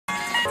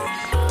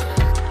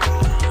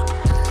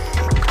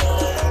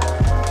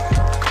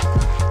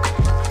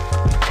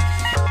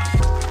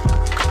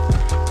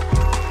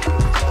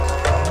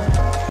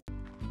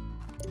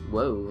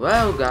Whoa,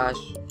 oh gosh.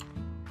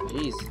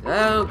 Jeez.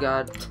 Oh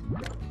god.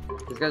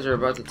 These guys are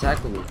about to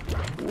tackle me.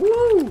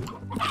 Woo!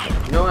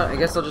 You know what? I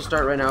guess I'll just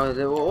start right now.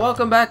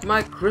 Welcome back,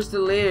 my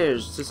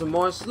crystaliers, to some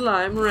more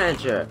Slime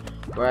Rancher,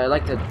 where I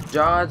like to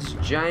dodge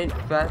giant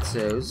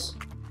fatsos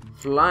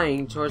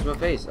flying towards my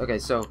face. Okay,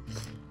 so,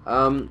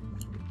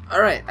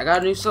 alright, I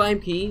got a new slime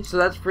key, so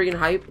that's freaking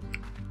hype.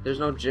 There's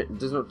no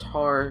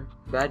tar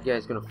bad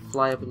guys gonna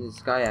fly up into the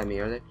sky at me,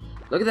 are they?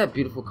 Look at that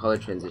beautiful color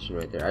transition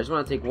right there. I just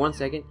want to take 1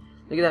 second.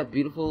 Look at that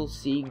beautiful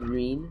sea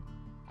green,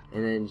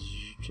 and then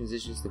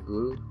transitions to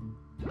blue.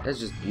 That's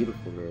just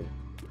beautiful, man.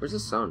 Where's the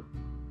sun?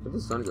 Where'd the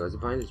sun go? Is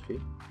it behind this tree?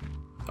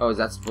 Oh, is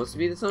that supposed to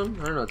be the sun?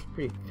 I don't know. It's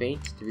pretty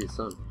faint to be the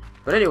sun.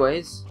 But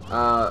anyways,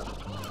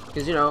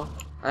 because you know,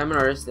 I'm an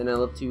artist and I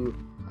love to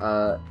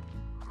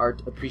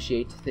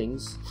appreciate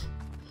things.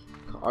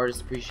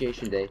 Artist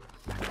Appreciation Day.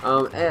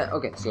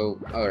 Okay, so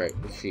alright,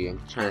 let's see.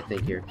 I'm trying to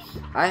think here.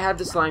 I have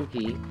the slime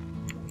key.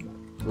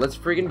 Let's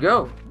freaking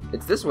go.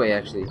 It's this way,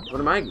 actually. What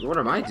am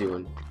I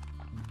doing?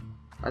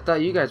 I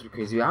thought you guys were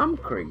crazy. I'm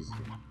crazy.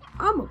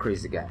 I'm a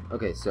crazy guy.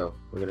 Okay, so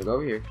we're gonna go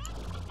over here.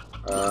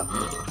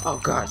 Oh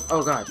god,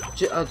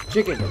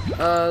 chicken,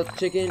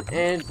 chicken,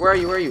 and where are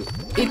you?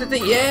 Eat the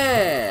thing.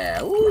 Yeah,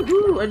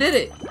 woohoo! I did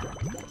it.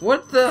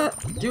 What the,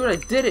 dude? I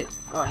did it.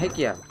 Oh heck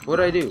yeah!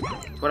 What'd I do?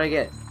 What'd I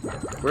get?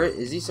 Where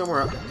is he?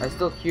 Somewhere up? I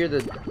still hear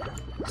the.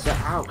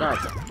 Oh god!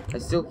 I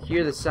still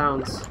hear the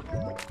sounds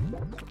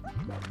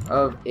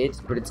of it,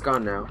 but it's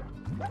gone now.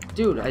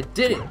 Dude, I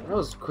did it! That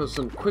was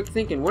some quick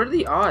thinking. What are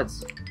the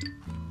odds?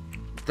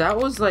 That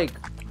was like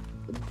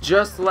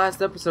just the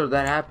last episode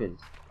that happened,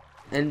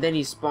 and then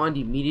he spawned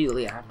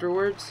immediately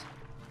afterwards.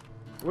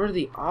 What are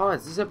the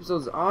odds? This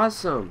episode's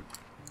awesome.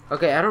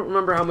 Okay, I don't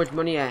remember how much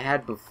money I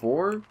had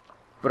before,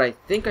 but I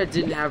think I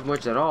didn't have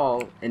much at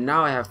all, and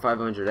now I have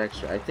 500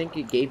 extra. I think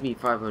it gave me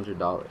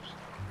 $500,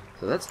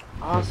 so that's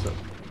awesome.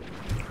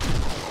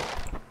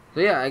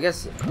 So yeah, I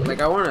guess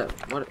like I wanna.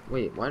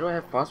 Wait, why do I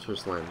have phosphor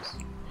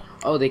slimes?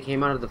 Oh, they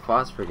came out of the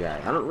phosphor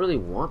guy. I don't really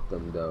want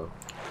them though.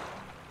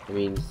 I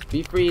mean,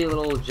 be free,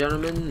 little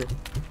gentlemen,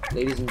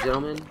 ladies and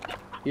gentlemen.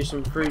 Here's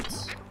some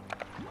fruits.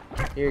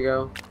 Here you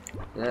go.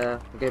 Yeah.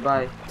 Okay,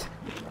 bye.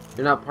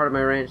 You're not part of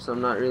my ranch, so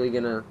I'm not really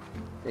gonna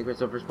make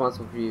myself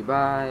responsible for you.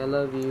 Bye. I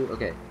love you.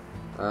 Okay.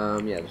 Yeah,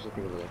 there's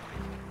nothing over there.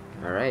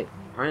 All right.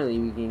 Finally,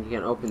 we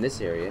can open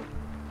this area.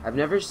 I've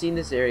never seen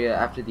this area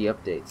after the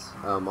updates.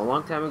 A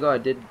long time ago, I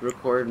did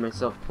record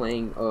myself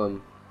playing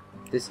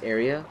this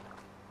area.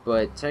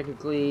 But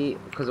technically,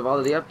 because of all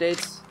of the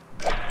updates,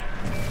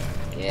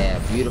 yeah,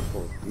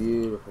 beautiful,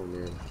 beautiful,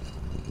 man.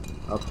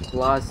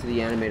 Applause to the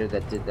animator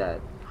that did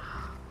that.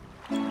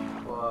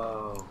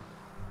 Whoa,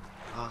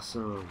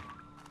 awesome.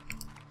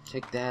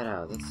 Check that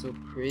out. That's so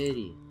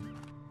pretty.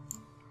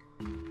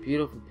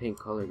 Beautiful pink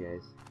color,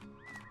 guys.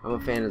 I'm a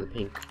fan of the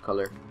pink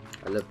color.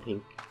 I love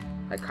pink.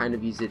 I kind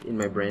of use it in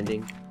my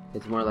branding.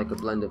 It's more like a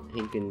blend of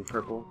pink and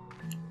purple.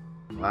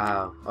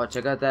 Wow. Oh,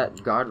 check out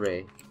that God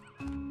Ray.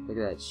 Look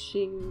at that,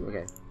 shing.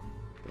 Okay,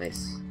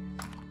 nice.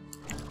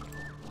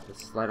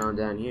 Let's slide on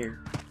down here.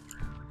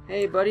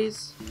 Hey,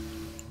 buddies.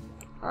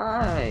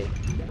 Hi.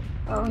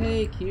 Oh,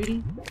 hey,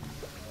 cutie.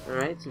 All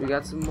right, so we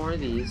got some more of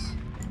these.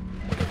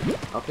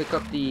 I'll pick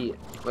up the.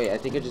 Wait, I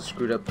think I just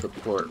screwed up the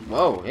port.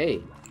 Whoa,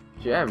 hey,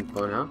 you're having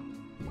fun, huh?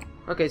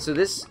 Okay, so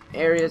this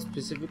area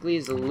specifically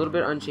is a little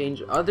bit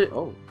unchanged.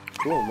 Oh,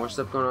 cool, more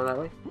stuff going on that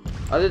way.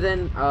 Other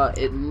than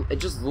it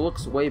just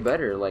looks way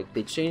better. Like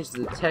they changed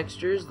the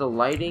textures, the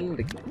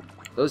lighting.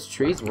 Those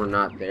trees were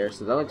not there,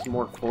 so that looks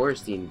more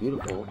foresty and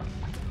beautiful.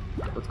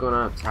 What's going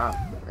on up top?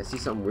 I see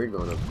something weird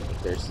going up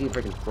there. See if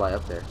I can fly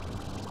up there.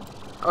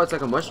 Oh, it's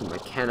like a mushroom. I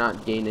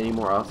cannot gain any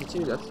more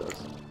altitude. That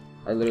sucks.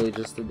 I literally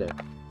just stood there.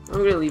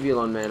 I'm gonna leave you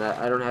alone, man.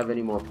 I don't have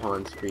any more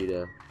pawns for you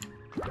to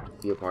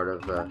be a part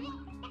of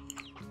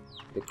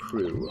the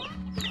crew.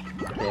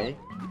 Okay,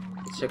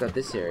 let's check out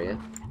this area.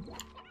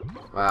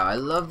 Wow, I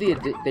love they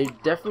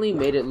definitely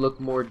made it look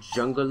more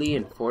jungly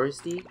and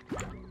foresty.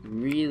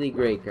 Really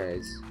great,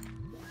 guys.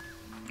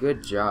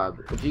 Good job.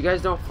 If you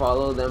guys don't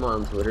follow them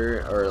on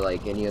Twitter or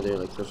like any other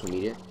like social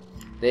media,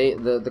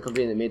 the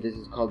company that made this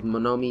is called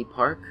Monomi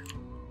Park.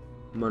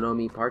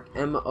 Monomi Park,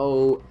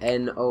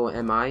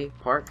 M-O-N-O-M-I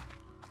Park.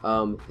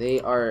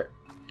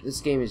 This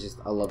game is just,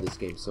 I love this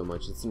game so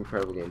much. It's an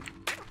incredible game.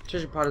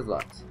 Treasure pod is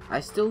locked. I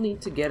still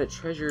need to get a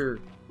treasure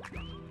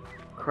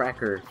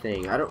cracker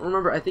thing. I don't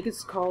remember. I think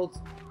it's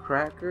called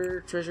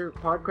treasure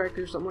pod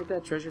cracker, something like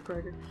that. Treasure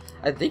cracker.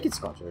 I think it's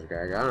called treasure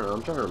cracker. I don't know.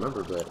 I'm trying to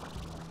remember, but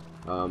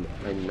I'm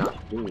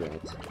not doing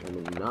that.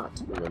 I'm not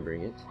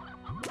remembering it.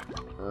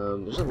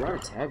 There's a lot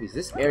of tabbies.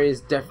 This area's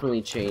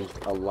definitely changed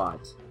a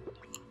lot.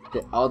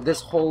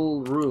 This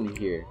whole room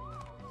here,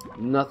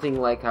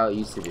 nothing like how it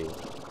used to be.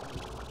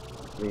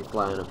 Let me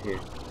fly on up here.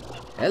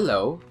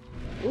 Hello.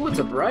 Oh, it's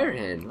a briar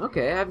hen.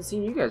 Okay, I haven't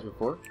seen you guys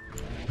before.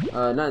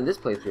 Not in this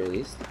playthrough, at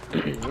least.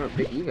 I'm gonna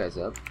pick you guys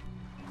up.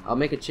 I'll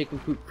make a chicken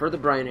coop for the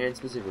Brian hen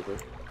specifically.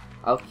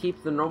 I'll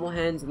keep the normal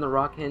hens and the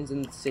rock hens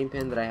in the same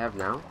pen that I have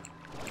now.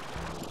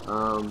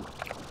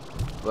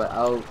 But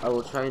I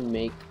will try and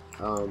make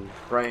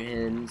Brian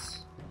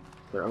hens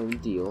their own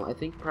deal. I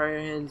think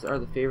Brian hens are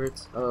the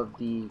favorites of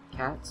the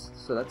cats,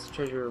 so that's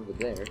treasure over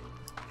there.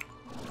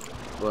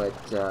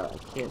 But I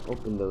can't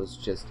open those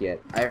just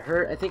yet.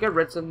 I think I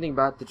read something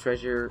about the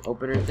treasure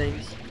opener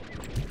things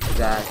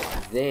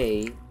that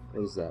they.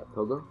 What is that?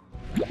 Pogo?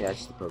 Yeah, it's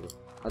just a Pogo.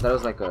 I thought it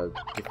was like a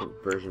different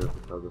version of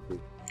the Pogo food.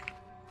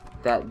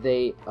 That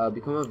they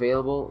become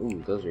available.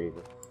 Ooh, those are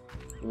evil.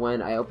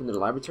 When I open the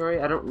laboratory,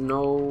 I don't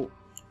know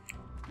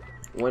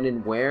when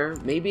and where.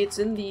 Maybe it's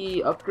in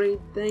the upgrade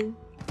thing.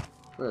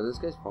 Oh, this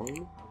guy's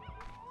following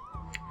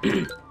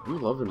me.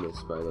 I'm loving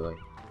this, by the way.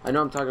 I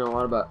know I'm talking a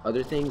lot about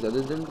other things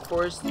other than the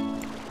forest.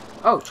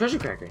 Oh, treasure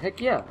cracker. Heck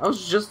yeah. I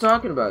was just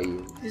talking about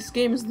you. This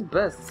game is the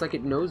best. It's like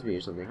it knows me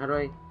or something. How do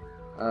I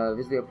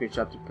visit the upgrade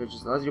shop to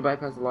purchase? Allows you to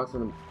bypass the locks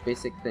on a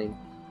basic thing.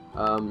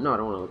 No, I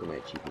don't want to look at my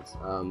achievements.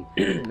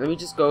 Let me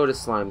just go to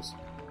slimes.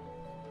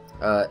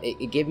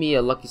 It gave me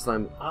a lucky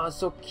slime. Oh, it's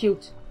so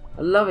cute.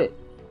 I love it.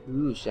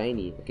 Ooh,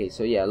 shiny. Okay,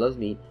 so yeah, it loves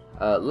me.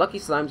 Lucky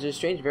slimes are a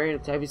strange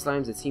variant of tabby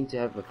slimes that seem to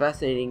have a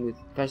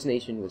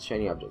fascination with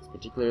shiny objects,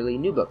 particularly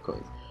Nubuck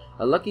coins.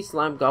 A lucky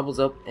slime gobbles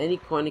up any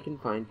coin it can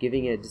find,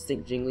 giving it a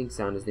distinct jingling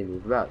sound as they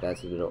move about.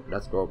 That's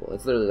adorable.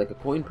 It's literally like a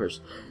coin purse.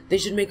 They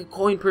should make a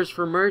coin purse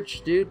for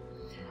merch, dude.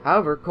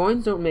 However,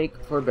 coins don't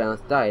make for a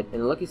balanced diet,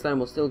 and a lucky slime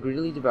will still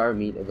greedily devour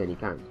meat of any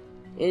kind.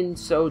 In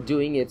so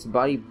doing, its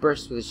body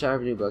bursts with a shower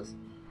of Nubucks,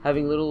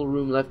 having little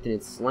room left in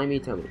its slimy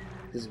tummy.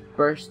 This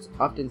burst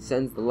often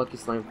sends the lucky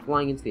slime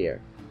flying into the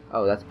air.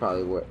 Oh, that's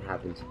probably what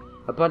happens.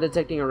 Upon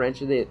detecting a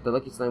rancher, the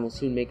lucky slime will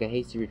soon make a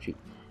hasty retreat.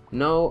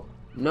 No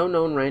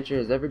known rancher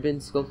has ever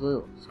been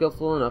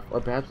skillful enough, or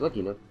perhaps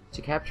lucky enough,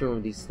 to capture one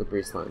of these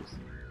slippery slimes.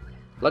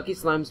 Lucky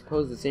slimes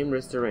pose the same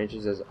risk to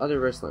ranchers as other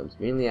rare slimes,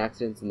 mainly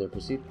accidents in their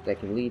pursuit that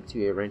can lead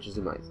to a rancher's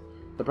demise.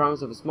 The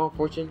promise of a small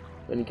fortune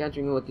when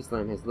encountering a lucky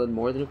slime has led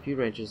more than a few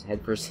ranchers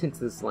headfirst into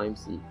the slime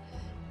sea.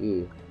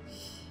 Ooh.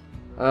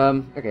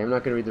 Okay, I'm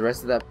not gonna read the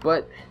rest of that,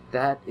 but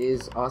that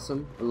is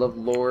awesome. I love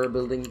lore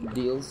building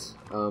deals.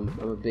 I'm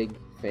a big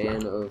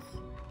fan of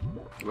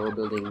lore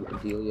building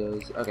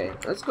dealios. Okay,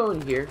 let's go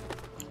in here.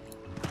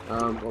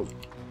 Oh,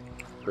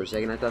 for a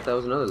second I thought that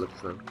was another lucky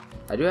slime.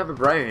 I do have a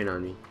briar hen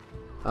on me.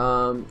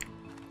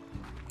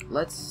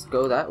 Let's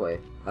go that way.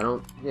 I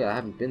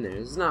haven't been there.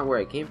 This is not where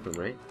I came from,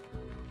 right?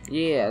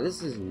 Yeah,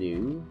 this is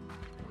new.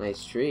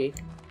 Nice tree.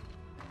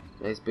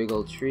 Nice big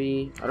old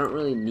tree. I don't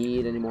really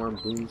need any more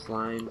boom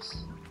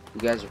slimes.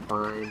 You guys are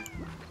fine.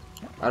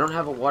 I don't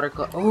have a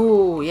watercolor.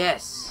 Oh,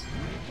 yes!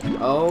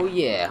 Oh,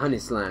 yeah, honey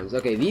slimes.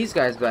 Okay, these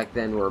guys back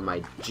then were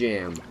my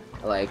jam.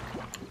 Like,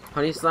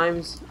 honey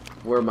slimes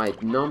were my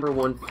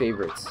 #1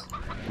 favorites.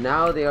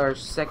 Now they are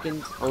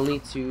second only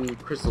to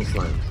crystal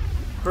slimes.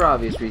 For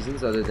obvious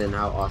reasons, other than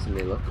how awesome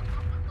they look.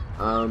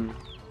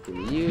 Give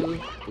me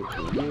you.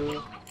 Give me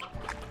you.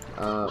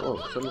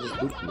 Oh, someone just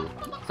booped me.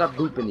 Stop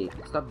booping me.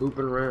 Stop booping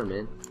around,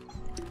 man.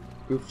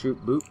 Goof troop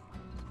boop.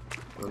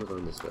 I'm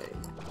going this way.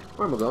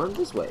 Where am I going?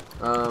 This way.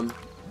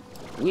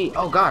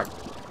 Oh god.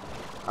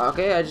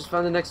 Okay, I just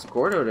found the next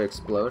Gordo to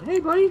explode. Hey,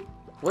 buddy.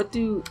 What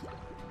do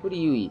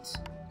you eat?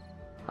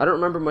 I don't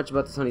remember much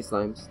about the honey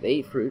slimes. They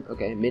eat fruit.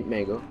 Okay, mint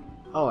mango.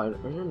 Oh, I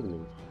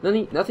remember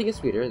them. Nothing is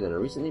sweeter than a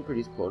recently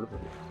produced clone of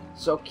honey.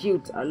 So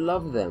cute. I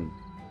love them.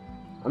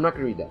 I'm not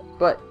gonna read that,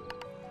 but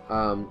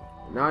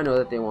now I know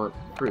that they want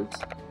fruits.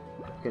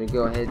 I'm gonna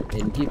go ahead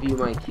and give you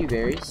my Q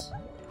berries.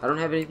 I don't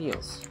have anything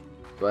else,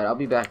 but I'll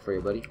be back for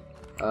you, buddy.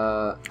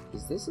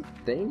 Is this a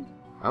thing?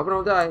 I hope I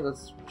don't die.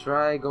 Let's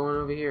try going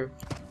over here.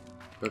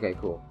 Okay,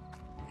 cool.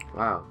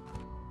 Wow,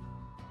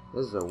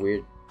 this is a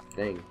weird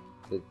thing.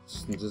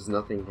 Just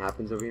nothing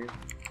happens over here.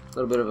 A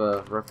little bit of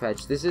a rough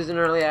patch. This is an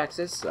early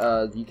access.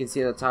 You can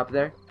see at the top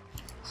there.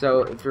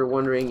 So if you're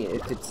wondering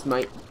if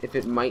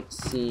it might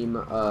seem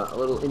a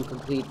little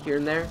incomplete here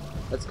and there,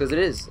 that's because it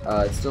is.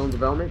 It's still in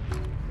development.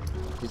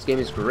 This game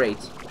is great.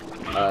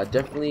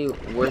 Definitely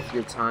worth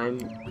your time.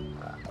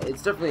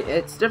 It's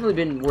definitely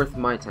been worth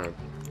my time.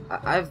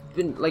 I've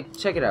been like,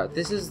 check it out.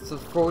 This is the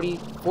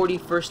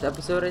 41st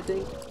episode, I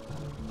think.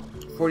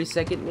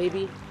 42nd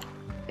maybe.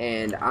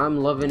 And I'm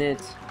loving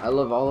it. I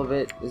love all of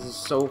it. This is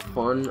so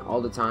fun all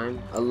the time.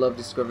 I love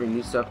discovering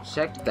new stuff.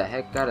 Check the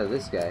heck out of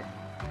this guy.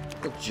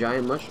 A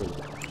giant mushroom.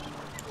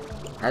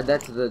 Add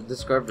that to the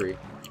discovery.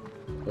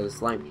 For the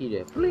slime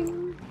pita.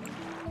 Bling!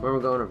 Where am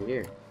I going over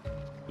here?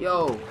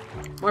 Yo!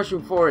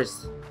 Mushroom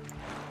forest!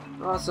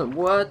 Awesome.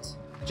 What?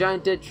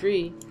 Giant dead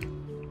tree.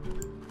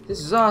 This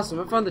is awesome.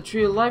 I found the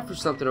tree of life or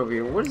something over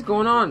here. What is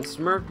going on?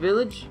 Smurf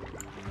Village?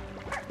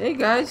 Hey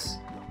guys!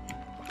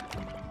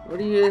 What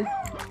are you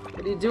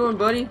doing,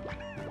 buddy?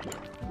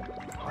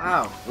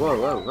 Wow.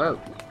 Whoa.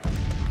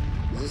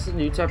 Is this a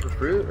new type of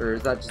fruit, or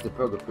is that just a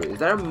pogo fruit? Is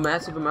that a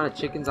massive amount of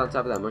chickens on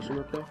top of that mushroom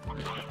up there?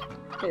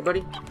 Hey,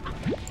 buddy.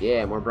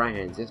 Yeah, more brine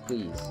hens. Yes,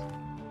 please.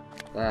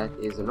 That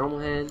is a normal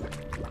hen.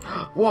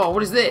 Whoa,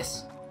 what is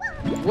this?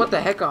 What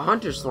the heck? A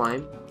hunter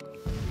slime?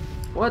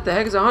 What the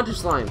heck is a hunter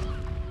slime?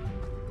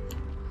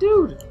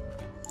 Dude!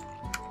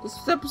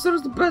 This episode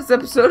is the best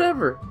episode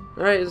ever!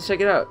 Alright, let's check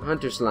it out.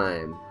 Hunter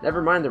slime.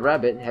 Never mind the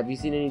rabbit. Have you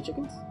seen any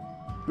chickens?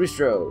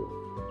 Roostro.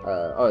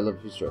 Oh, I love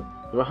Roostro.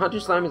 The hunter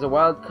slime is a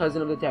wild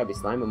cousin of the tabby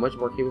slime, a much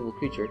more capable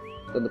creature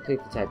than the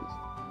playful tabbies.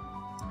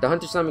 The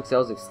hunter slime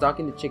excels at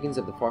stalking the chickens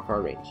of the far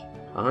range.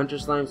 A hunter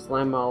slime's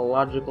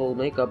slimological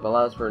makeup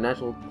allows for a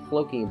natural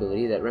cloaking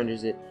ability that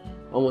renders it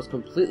almost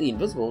completely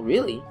invisible.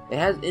 Really? It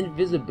has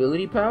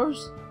invisibility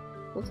powers?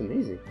 That's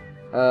amazing.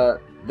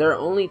 Their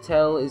only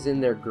tell is in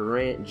their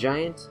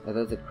giant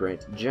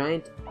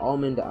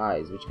almond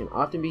eyes, which can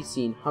often be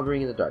seen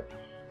hovering in the dark.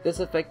 This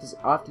effect is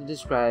often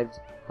described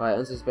by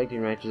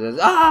unsuspecting ranchers as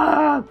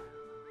 "Ah!"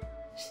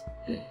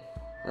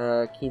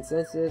 Keen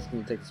senses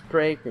can detect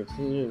prey.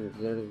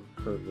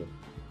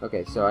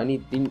 Okay, so they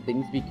need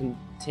to be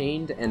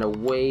contained and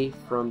away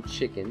from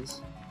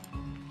chickens.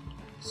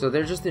 So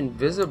they're just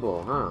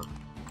invisible, huh?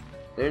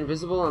 They're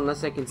invisible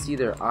unless I can see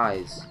their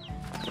eyes.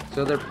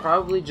 So they're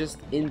probably just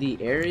in the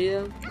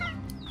area.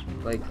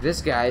 Like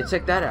this guy,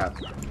 check that out.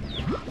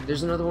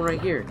 There's another one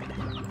right here.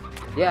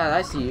 Yeah,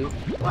 I see you.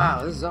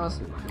 Wow, this is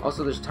awesome.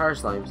 Also, there's tar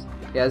slimes.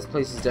 Yeah, this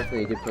place is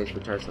definitely a good place for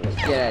tar slimes.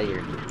 Get out of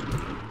here.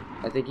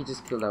 I think he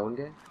just killed that one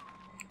guy.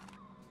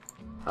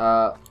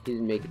 He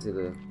didn't make it to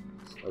the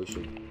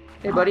ocean.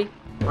 Hey, buddy.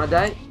 Wanna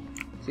die?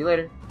 See you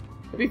later.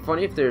 It'd be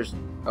funny if there's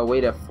a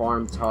way to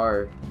farm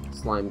tar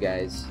slime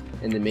guys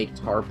and then make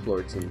tar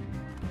plorts and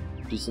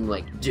do some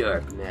like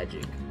dark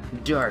magic,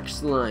 dark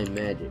slime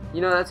magic.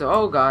 You know, that's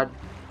oh god.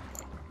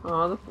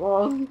 Oh, the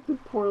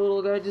poor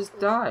little guy just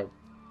died.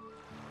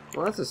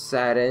 Well, that's a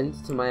sad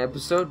end to my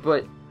episode,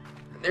 but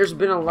there's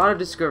been a lot of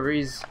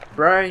discoveries.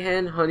 Briar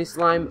hen, honey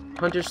slime,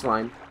 hunter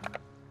slime,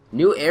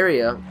 new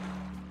area,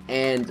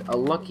 and a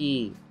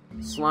lucky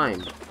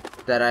slime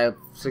that I've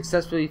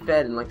successfully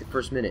fed in like the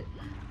first minute.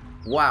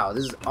 Wow,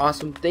 this is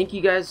awesome. Thank you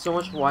guys so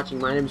much for watching.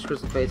 My name is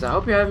Crystal Fates. I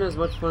hope you're having as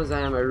much fun as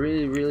I am. I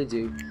really, really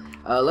do.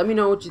 Let me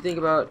know what you think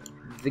about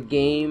the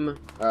game,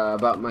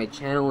 about my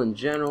channel in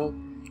general.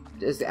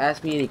 Just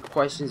ask me any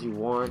questions you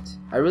want.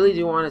 I really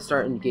do want to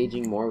start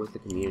engaging more with the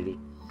community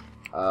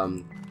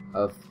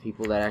of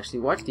people that actually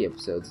watch the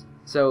episodes.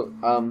 So,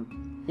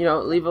 you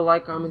know, leave a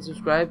like, comment,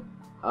 subscribe.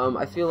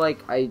 I feel like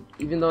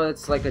even though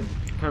it's like a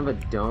kind of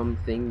a dumb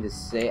thing to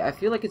say, I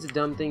feel like it's a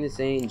dumb thing to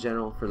say in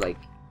general for like,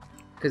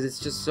 because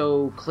it's just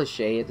so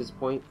cliche at this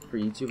point for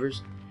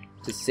YouTubers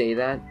to say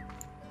that.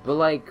 But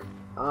like,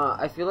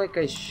 I feel like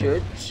I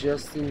should,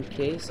 just in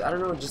case. I don't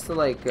know, just to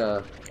like,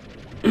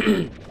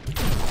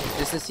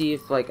 just to see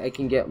if like I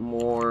can get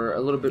more, a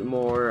little bit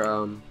more.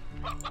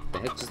 The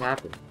heck just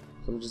happened?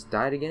 Someone just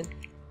died again?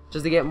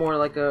 Just to get more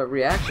like a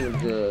reaction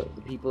of the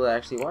people that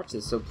actually watch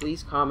this. So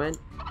please comment.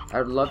 I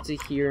would love to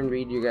hear and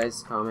read your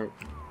guys' comment.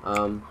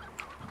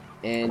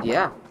 And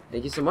yeah,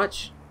 thank you so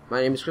much.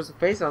 My name is Crystal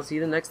Face. I'll see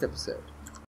you in the next episode.